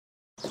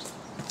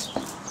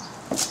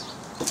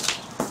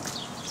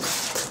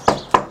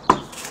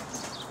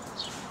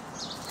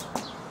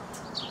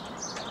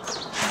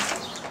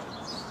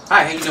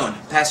Hi, how you doing?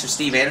 Pastor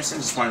Steve Anderson.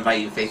 Just want to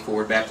invite you to Faith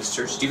Forward Baptist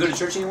Church. Do you go to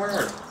church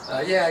anywhere?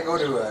 Or? Yeah, I go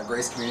to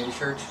Grace Community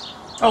Church.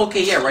 Oh,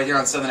 okay, yeah, right there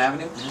on Southern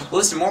Avenue. Well,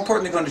 listen, more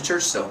important than going to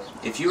church, though,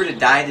 if you were to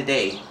die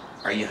today,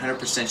 are you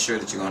 100% sure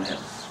that you're going to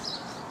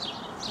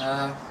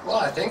heaven? Well,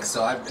 I think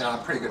so. I'm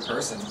a pretty good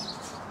person.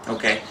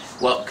 Okay.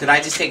 Well, could I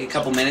just take a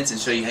couple minutes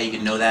and show you how you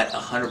can know that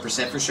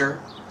 100% for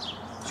sure?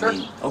 Sure.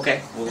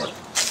 Okay. Well, look,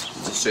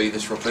 I'll just show you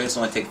this real quick. It's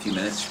only take a few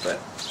minutes, but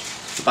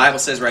the Bible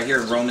says right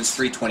here in Romans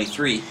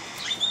 3:23,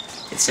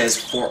 it says,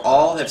 "For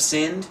all have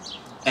sinned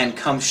and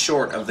come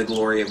short of the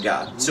glory of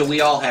God." So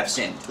we all have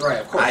sinned. Right,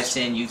 of course. I've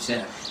sinned, you've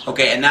sinned.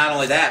 Okay, and not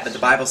only that, but the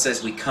Bible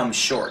says we come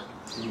short.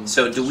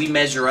 So do we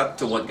measure up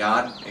to what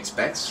God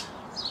expects?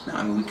 No,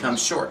 I mean, we come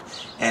short.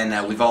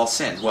 And we've all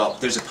sinned. Well,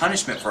 there's a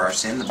punishment for our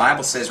sin. The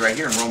Bible says right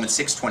here in Romans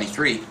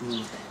 6:23,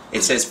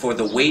 it says, "For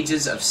the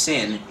wages of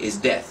sin is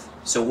death."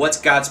 So what's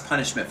God's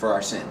punishment for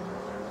our sin?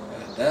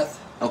 Death.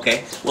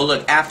 Okay. Well,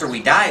 look, after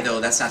we die, though,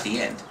 that's not the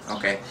end.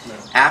 Okay. No.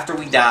 After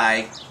we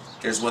die,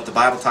 there's what the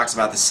Bible talks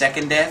about, the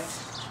second death.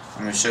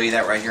 I'm going to show you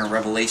that right here in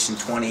Revelation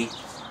 20,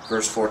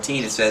 verse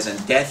 14. It says,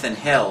 "And death and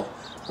hell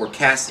were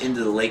cast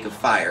into the lake of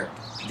fire."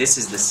 This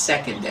is the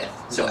second death.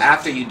 So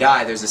after you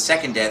die, there's a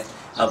second death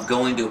of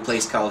going to a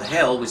place called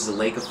hell, which is a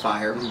lake of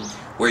fire,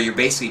 where you're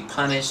basically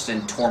punished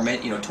and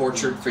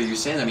tortured for your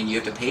sin. I mean, you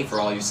have to pay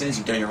for all your sins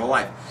you've done your whole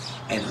life.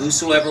 "And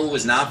whosoever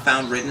was not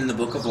found written in the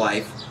book of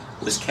life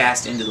was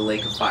cast into the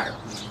lake of fire."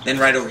 Then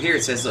right over here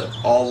it says, look,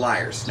 "all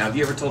liars." Now, have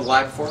you ever told a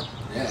lie before?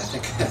 Yeah, I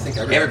think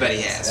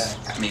everybody has.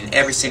 Yeah. I mean,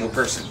 every single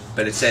person.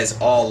 But it says,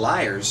 "all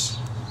liars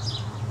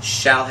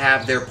shall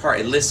have their part."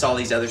 It lists all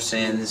these other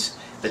sins,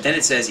 but then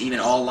it says, even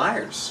all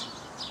liars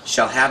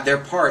shall have their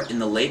part in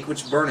the lake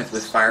which burneth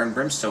with fire and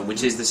brimstone,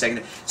 which is the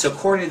second. So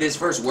according to this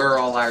verse, where are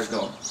all liars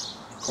going?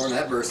 According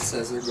to that verse, it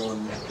says they're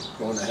going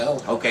to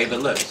hell. Okay,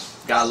 but look,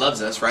 God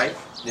loves us, right?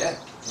 Yeah.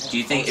 Do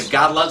you think, if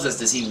God loves us,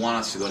 does He want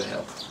us to go to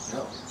hell?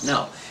 No.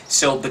 No.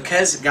 So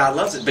because God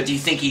loves it, but do you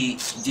think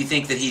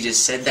that He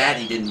just said that,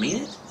 He didn't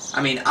mean it?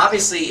 I mean,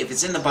 obviously, if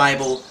it's in the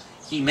Bible,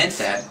 He meant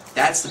that.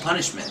 That's the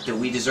punishment that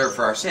we deserve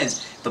for our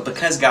sins. But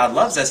because God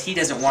loves us, He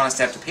doesn't want us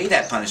to have to pay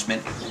that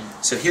punishment.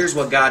 So here's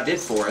what God did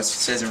for us. It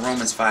says in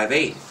Romans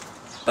 5:8,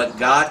 "But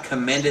God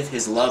commendeth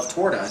His love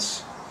toward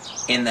us,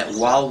 in that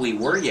while we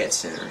were yet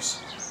sinners,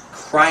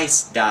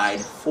 Christ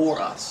died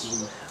for us."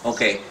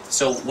 Okay,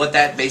 so what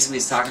that basically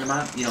is talking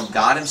about,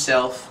 God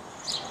Himself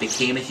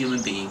became a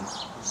human being.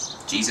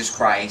 Jesus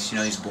Christ,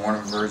 He's born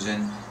of a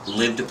virgin,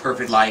 lived a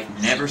perfect life,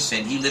 never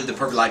sinned. He lived the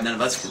perfect life none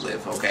of us could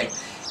live, okay?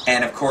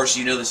 And of course,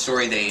 you know the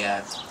story,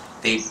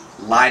 they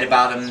lied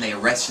about Him, they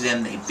arrested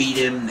Him, they beat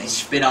Him, they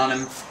spit on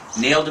Him,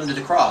 nailed Him to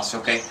the cross,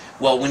 okay?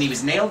 Well, when He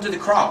was nailed to the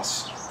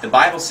cross, the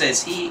Bible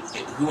says He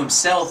who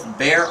Himself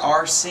bare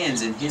our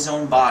sins in His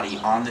own body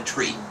on the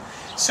tree.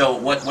 So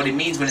what it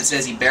means when it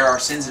says He bare our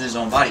sins in His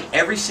own body,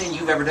 every sin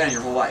you've ever done in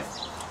your whole life,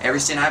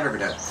 every sin I've ever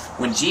done,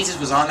 when Jesus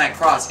was on that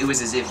cross, it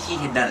was as if He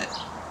had done it,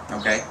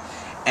 okay?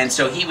 And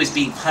so He was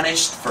being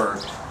punished for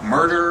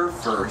murder,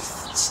 for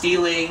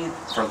stealing,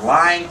 for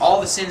lying,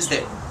 all the sins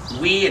that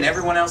we and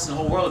everyone else in the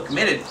whole world have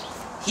committed.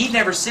 He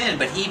never sinned,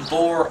 but He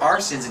bore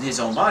our sins in His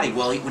own body.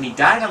 Well, when He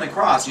died on the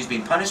cross, He was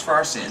being punished for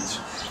our sins,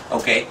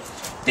 okay?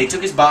 They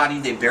took His body,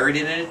 they buried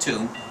it in a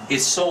tomb.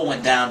 His soul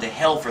went down to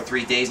hell for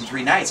 3 days and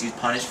 3 nights. He was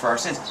punished for our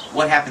sins.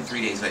 What happened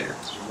 3 days later?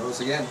 He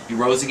rose again. He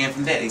rose again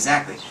from dead,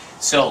 exactly.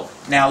 So,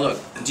 now look,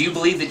 do you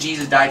believe that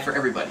Jesus died for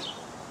everybody?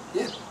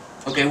 Yeah.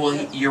 Okay, well,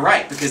 you're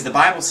right, because the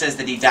Bible says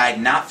that He died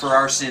not for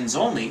our sins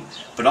only,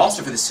 but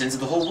also for the sins of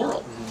the whole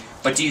world.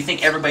 But do you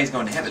think everybody's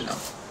going to heaven, though?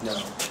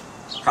 No.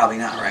 Probably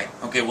not, right?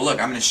 Okay, well,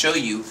 look, I'm going to show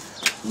you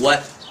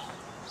what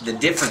the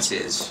difference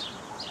is,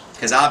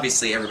 because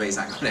obviously everybody's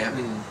not going to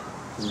heaven.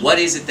 What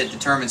is it that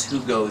determines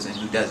who goes and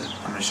who doesn't?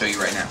 I'm going to show you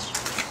right now.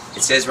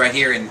 It says right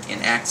here in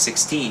Acts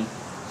 16,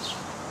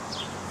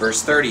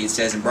 verse 30, it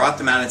says, "And brought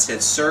them out and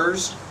said,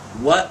 Sirs,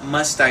 what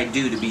must I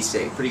do to be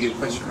saved?" Pretty good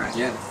question, right?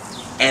 Yeah.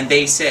 "And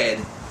they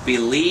said,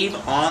 Believe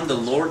on the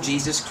Lord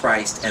Jesus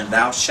Christ, and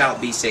thou shalt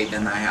be saved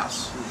in thy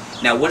house."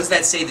 Now, what does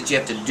that say that you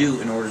have to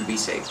do in order to be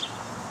saved?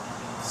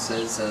 It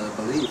says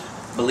believe.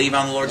 Believe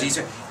on the Lord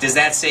Jesus. Does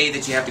that say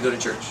that you have to go to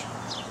church?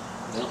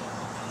 No.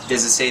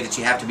 Does it say that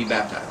you have to be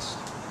baptized?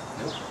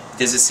 No.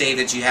 Does it say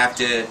that you have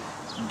to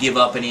give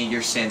up any of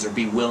your sins or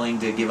be willing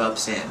to give up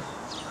sin?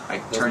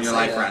 Like turn your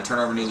life around, turn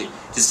over a new leaf.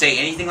 Does it say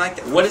anything like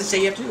that? What does it say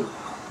you have to do?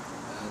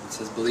 It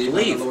says believe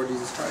on the Lord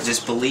Jesus Christ.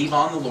 Just believe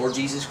on the Lord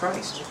Jesus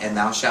Christ, and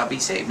thou shalt be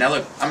saved. Now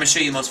look, I'm going to show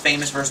you the most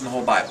famous verse in the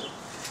whole Bible.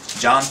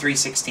 John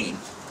 3:16.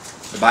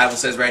 The Bible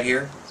says right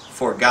here,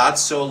 "For God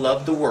so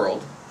loved the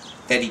world,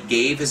 that He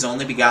gave His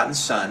only begotten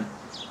Son,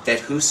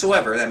 that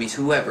whosoever," that means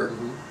whoever,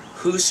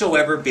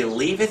 "whosoever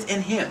believeth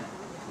in Him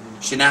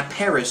should not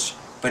perish,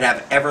 but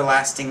have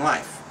everlasting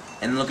life."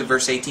 And then look at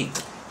verse 18.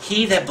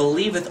 "He that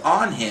believeth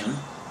on Him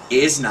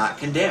is not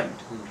condemned.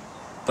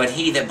 But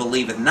he that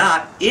believeth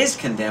not is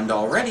condemned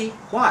already."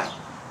 Why?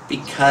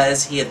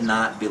 "Because he hath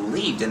not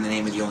believed in the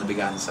name of the only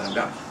begotten Son of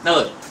God." Now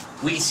look,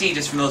 we see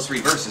just from those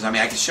 3 verses, I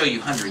mean, I could show you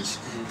hundreds,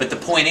 but the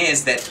point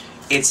is that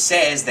it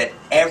says that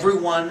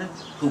everyone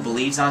who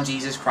believes on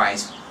Jesus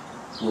Christ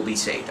will be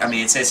saved. I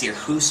mean, it says here,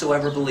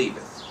 whosoever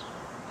believeth,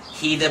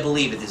 he that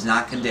believeth is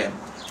not condemned.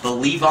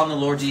 Believe on the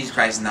Lord Jesus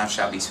Christ and thou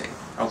shalt be saved.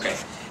 Okay.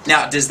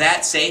 Now, does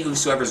that say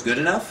whosoever is good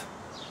enough?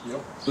 Yep.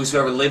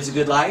 Whosoever lives a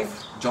good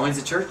life, joins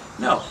the church?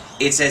 No.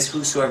 It says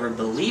whosoever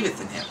believeth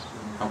in him.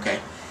 Okay.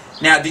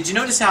 Now, did you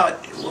notice how it...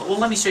 Well,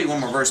 let me show you one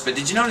more verse, but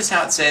did you notice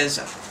how it says,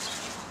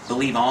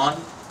 believe on?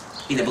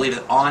 He that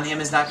believeth on him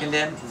is not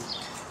condemned?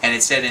 And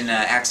it said in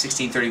Acts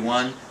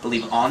 16:31,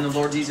 believe on the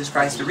Lord Jesus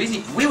Christ. The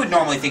reason... We would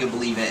normally think of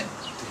believe in.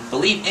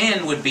 Believe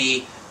in would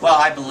be, well,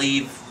 I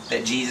believe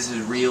that Jesus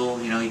is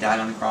real, you know, he died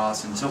on the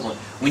cross and so forth.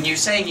 When you're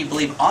saying you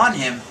believe on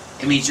him,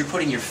 it means you're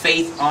putting your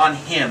faith on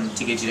him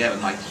to get you to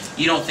heaven. Like,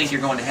 you don't think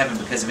you're going to heaven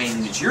because of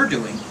anything that you're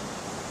doing.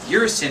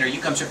 You're a sinner.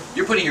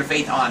 You're putting your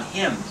faith on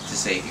him to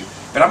save you.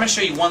 But I'm going to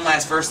show you one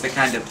last verse that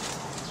kind of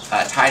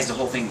ties the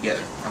whole thing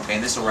together. Okay,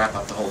 and this will wrap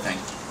up the whole thing.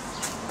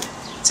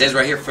 It says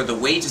right here, for the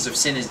wages of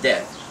sin is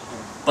death,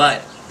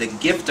 but the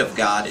gift of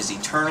God is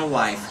eternal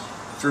life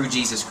through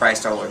Jesus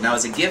Christ our Lord. Now,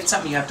 is a gift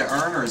something you have to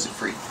earn, or is it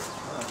free?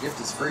 A gift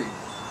is free.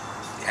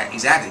 Yeah,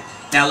 exactly.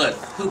 Now look,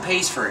 who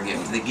pays for a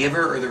gift? The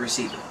giver or the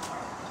receiver?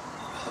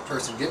 The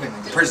person giving the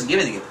gift. The person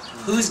giving the gift.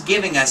 Who's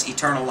giving us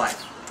eternal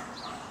life?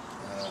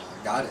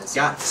 God is.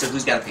 God. So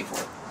who's got to pay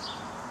for it?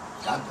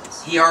 God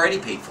does. He already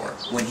paid for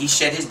it. When he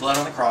shed his blood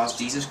on the cross,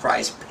 Jesus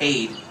Christ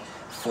paid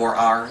for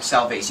our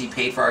salvation. He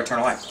paid for our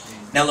eternal life.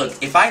 Now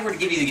look, if I were to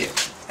give you the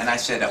gift, and I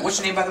said, what's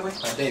your name by the way?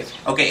 Dave.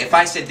 Okay, if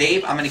I said,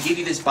 Dave, I'm going to give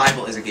you this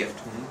Bible as a gift,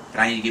 but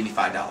I need to give me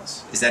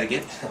 $5. Is that a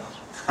gift?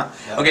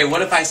 Okay,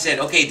 what if I said,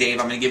 okay, Dave,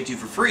 I'm going to give it to you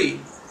for free,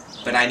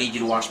 but I need you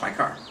to wash my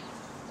car?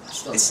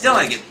 It's still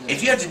not a gift.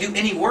 If you have to do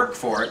any work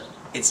for it,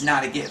 it's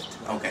not a gift.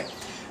 Okay.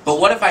 But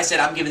what if I said,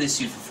 I'm giving this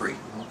to you for free?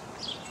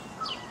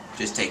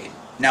 Just take it.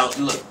 Now,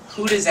 look,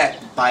 who does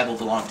that Bible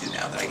belong to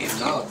now that I gave it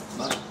to you?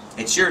 Mine.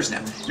 It's yours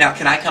now. Now,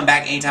 can I come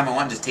back anytime I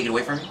want and just take it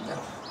away from you? No.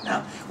 No.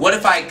 What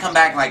if I come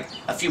back like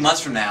a few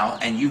months from now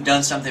and you've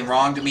done something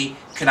wrong to me?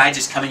 Can I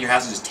just come in your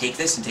house and just take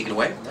this and take it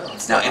away? No.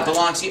 It's No, not it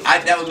belongs to you.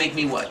 That would make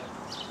me what?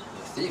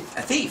 A thief.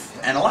 A thief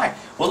and a liar.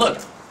 Well, look,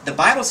 the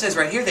Bible says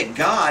right here that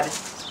God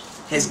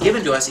has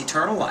given to us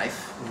eternal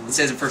life. It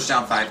says in 1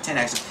 John 5:10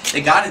 actually,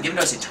 that God has given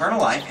to us eternal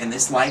life, and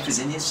this life is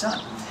in his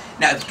Son.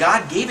 Now, if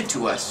God gave it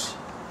to us,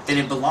 then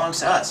it belongs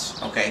to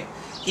us, okay?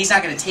 He's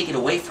not going to take it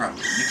away from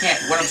you. You can't.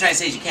 What I'm trying to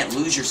say is you can't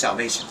lose your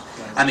salvation.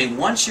 I mean,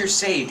 once you're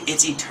saved,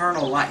 it's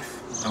eternal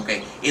life,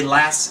 okay? It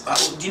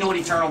lasts, do you know what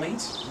eternal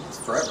means? It's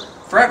forever.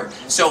 Forever.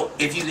 So,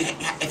 if you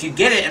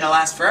get it and it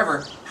lasts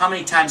forever, how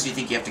many times do you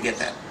think you have to get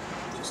that?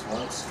 Just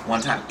once.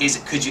 One time.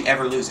 Could you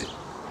ever lose it?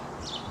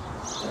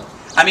 No.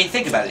 I mean,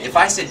 think about it. If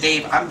I said,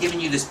 Dave, I'm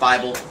giving you this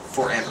Bible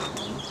forever,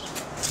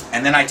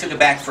 and then I took it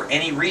back for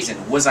any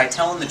reason, was I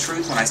telling the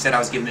truth when I said I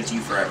was giving it to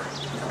you forever?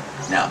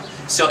 No.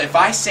 So if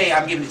I say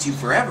I'm giving it to you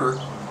forever,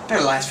 it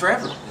better last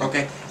forever.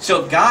 Okay?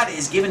 So if God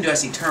is given to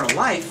us eternal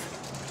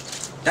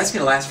life, that's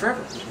going to last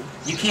forever.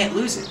 You can't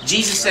lose it.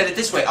 Jesus said it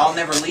this way, I'll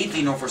never leave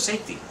thee nor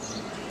forsake thee.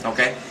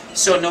 Okay?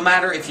 So no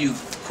matter if you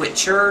quit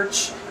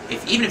church,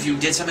 even if you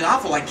did something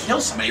awful like kill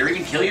somebody or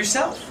even kill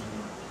yourself,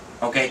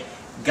 okay,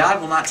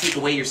 God will not take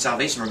away your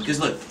salvation from you. Because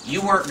look,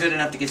 you weren't good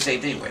enough to get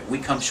saved anyway. We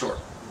come short.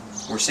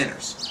 We're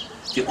sinners.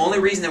 The only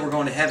reason that we're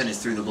going to heaven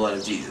is through the blood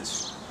of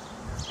Jesus.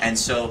 And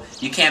so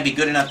you can't be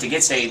good enough to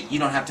get saved. You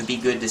don't have to be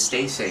good to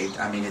stay saved.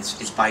 I mean,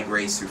 it's by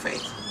grace through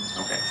faith.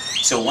 Okay.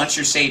 So once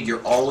you're saved,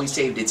 you're always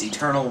saved. It's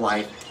eternal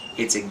life.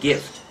 It's a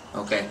gift.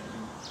 Okay.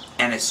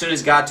 And as soon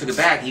as God took it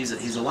back,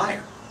 he's a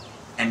liar.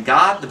 And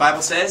God, the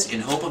Bible says,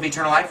 in hope of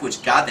eternal life,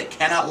 which God that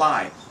cannot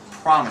lie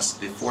promised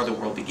before the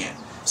world began.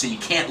 So you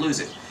can't lose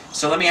it.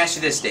 So let me ask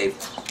you this, Dave.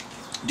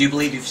 Do you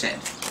believe you've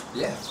sinned?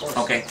 Yeah, of course.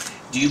 Okay.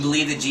 Do you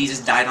believe that Jesus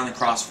died on the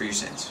cross for your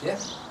sins? Yeah.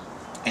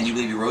 And you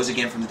believe he rose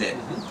again from the dead?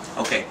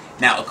 Okay.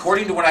 Now,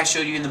 according to what I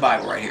showed you in the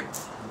Bible right here,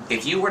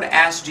 if you were to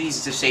ask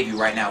Jesus to save you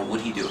right now,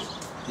 would he do it?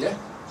 Yeah.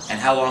 And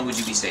how long would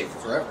you be saved for?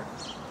 Forever.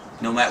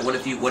 No matter what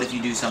if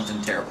you do something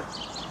terrible?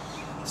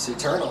 It's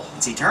eternal.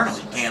 It's eternal.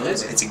 You can't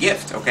lose it. It's a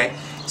gift. Okay.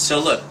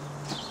 So look,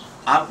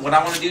 what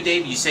I want to do,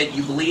 Dave. You said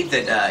you believe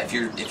that if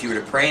you were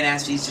to pray and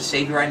ask Jesus to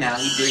save you right now,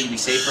 he'd do it. You'd be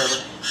saved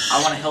forever.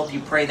 I want to help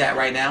you pray that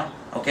right now.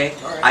 Okay.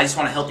 All right. I just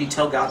want to help you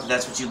tell God that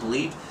that's what you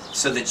believe,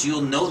 so that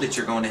you'll know that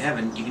you're going to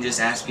heaven. You can just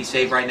ask to be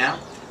saved right now.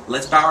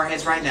 Let's bow our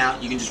heads right now.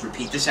 You can just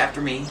repeat this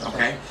after me,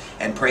 okay?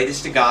 And pray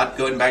this to God.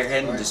 Go ahead and bow your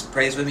head and just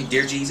pray this with me.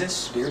 Dear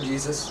Jesus, Dear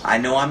Jesus, I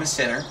know I'm a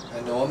sinner. I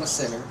know I'm a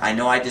sinner. I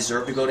know I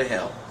deserve to go to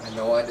hell. I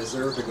know I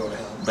deserve to go to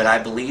hell. But I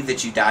believe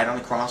that you died on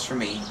the cross for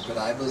me But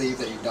I believe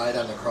that you died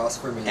on the cross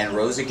for me. and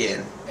rose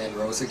again. And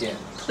rose again.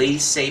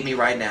 Please save me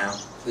right now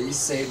Please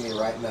save me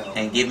right now.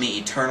 and give me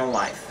eternal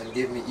life. And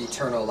give me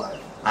eternal life.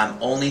 I'm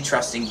only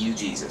trusting you,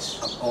 Jesus.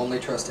 I'm only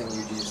trusting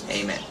you, Jesus.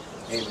 Amen.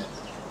 Amen.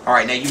 All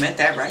right, now you meant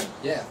that, right?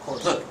 Yeah, of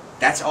course. Look,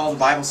 that's all the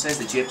Bible says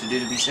that you have to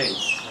do to be saved.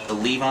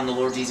 Believe on the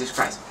Lord Jesus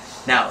Christ.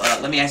 Now,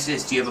 let me ask you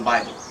this. Do you have a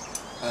Bible?